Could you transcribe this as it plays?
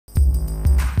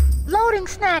Loading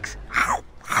snacks.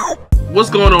 What's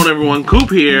going on, everyone? Coop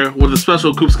here with a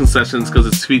special Coop's Concessions because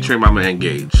it's featuring my man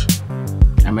Gage.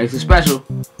 That makes it special.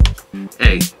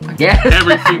 Hey, I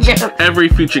guess. every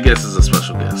future guest is a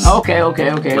special guest. Okay.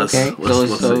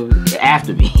 So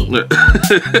after me.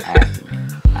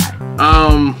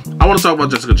 I want to talk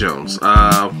about Jessica Jones.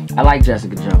 I like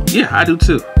Jessica Jones. Yeah, I do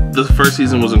too. The first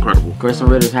season was incredible. Kristen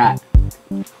Ritter's hot.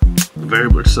 Very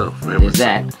much so. Is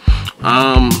that?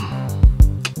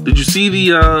 Did you see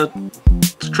the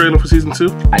trailer for season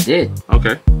 2? I did.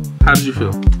 Okay. How did you feel?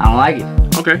 I don't like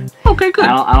it. Okay. Okay, good.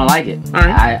 I don't like it. All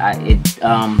right. I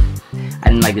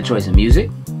didn't like the choice of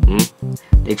music.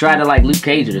 Mm-hmm. They tried to like Luke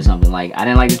Cage it or something. Like, I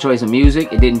didn't like the choice of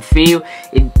music. It didn't feel.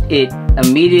 It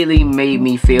immediately made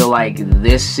me feel like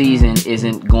this season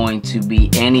isn't going to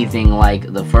be anything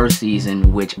like the first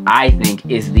season, which I think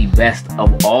is the best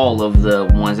of all of the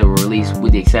ones that were released,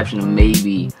 with the exception of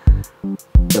maybe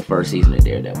the first season of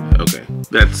Daredevil. Okay,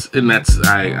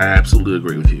 I absolutely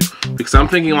agree with you, because I'm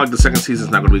thinking like the second season's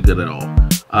not going to be good at all.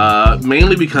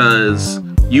 Mainly because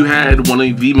you had one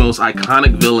of the most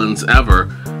iconic villains ever,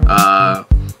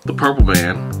 the Purple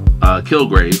Man,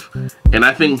 Kilgrave, and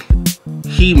I think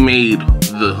he made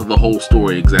the whole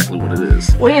story exactly what it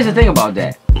is. Well, here's the thing about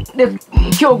that.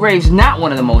 Kilgrave's not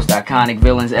one of the most iconic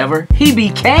villains ever. He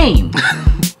became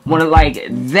one of, like,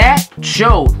 that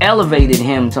show elevated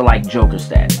him to like Joker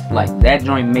status. Like, that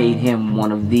joint made him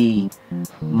one of the,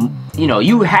 you know,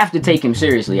 you have to take him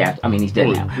seriously after. I mean, he's dead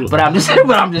now, but I'm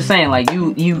just saying, like,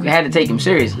 you had to take him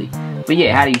seriously. But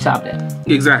yeah, how do you top that?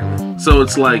 Exactly. So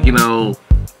it's like, you know,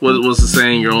 what's the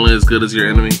saying? You're only as good as your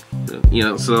enemy. You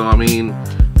know, so I mean,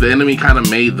 the enemy kind of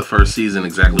made the first season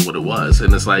exactly what it was,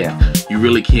 and it's like, you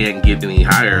really can't get any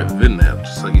higher than that,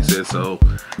 just like you said. So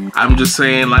I'm just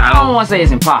saying, like, I don't want to say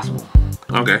it's impossible.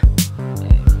 Okay.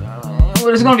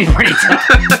 But it's gonna be pretty tough.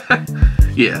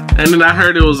 Yeah, and then I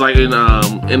heard it was like in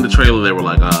the trailer they were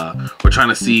like, we're trying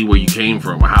to see where you came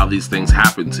from or how these things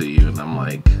happen to you, and I'm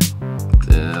like,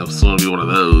 it's gonna be one of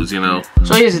those, you know.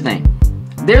 So here's the thing.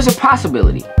 There's a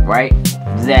possibility, right,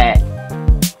 that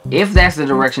if that's the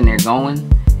direction they're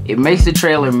going, it makes the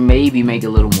trailer maybe make a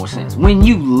little more sense. When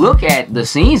you look at the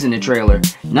scenes in the trailer,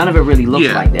 none of it really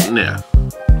looks like that. Yeah.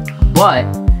 But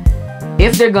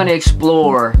if they're going to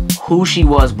explore who she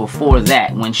was before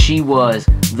that, when she was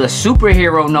the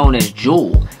superhero known as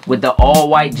Jewel, with the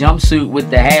all-white jumpsuit, with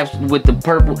the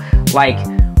purple, like,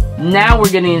 now we're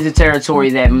getting into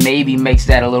territory that maybe makes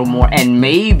that a little more, and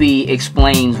maybe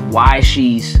explains why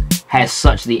has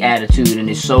such the attitude and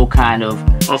is so kind of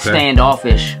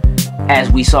standoffish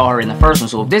as we saw her in the first one.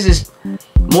 So if this is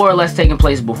more or less taking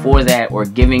place before that, or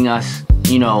giving us,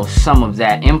 you know, some of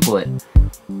that input,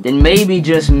 then maybe,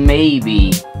 just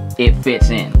maybe, it fits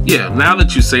in. Yeah, now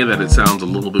that you say that, it sounds a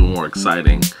little bit more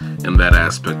exciting in that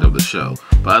aspect of the show.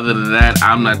 But other than that,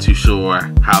 I'm not too sure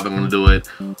how they're going to do it.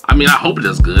 I mean, I hope it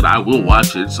does good. I will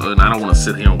watch it, and I don't want to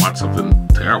sit here and watch something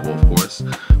terrible, of course.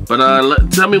 But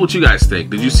tell me what you guys think.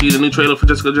 Did you see the new trailer for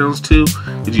Jessica Jones 2?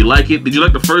 Did you like it? Did you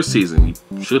like the first season?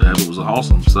 You should have. It was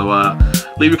awesome. So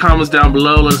leave your comments down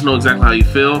below. Let us know exactly how you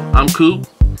feel. I'm Coop.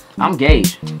 I'm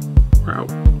Gage. We're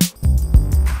out.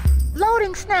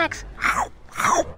 Loading snacks.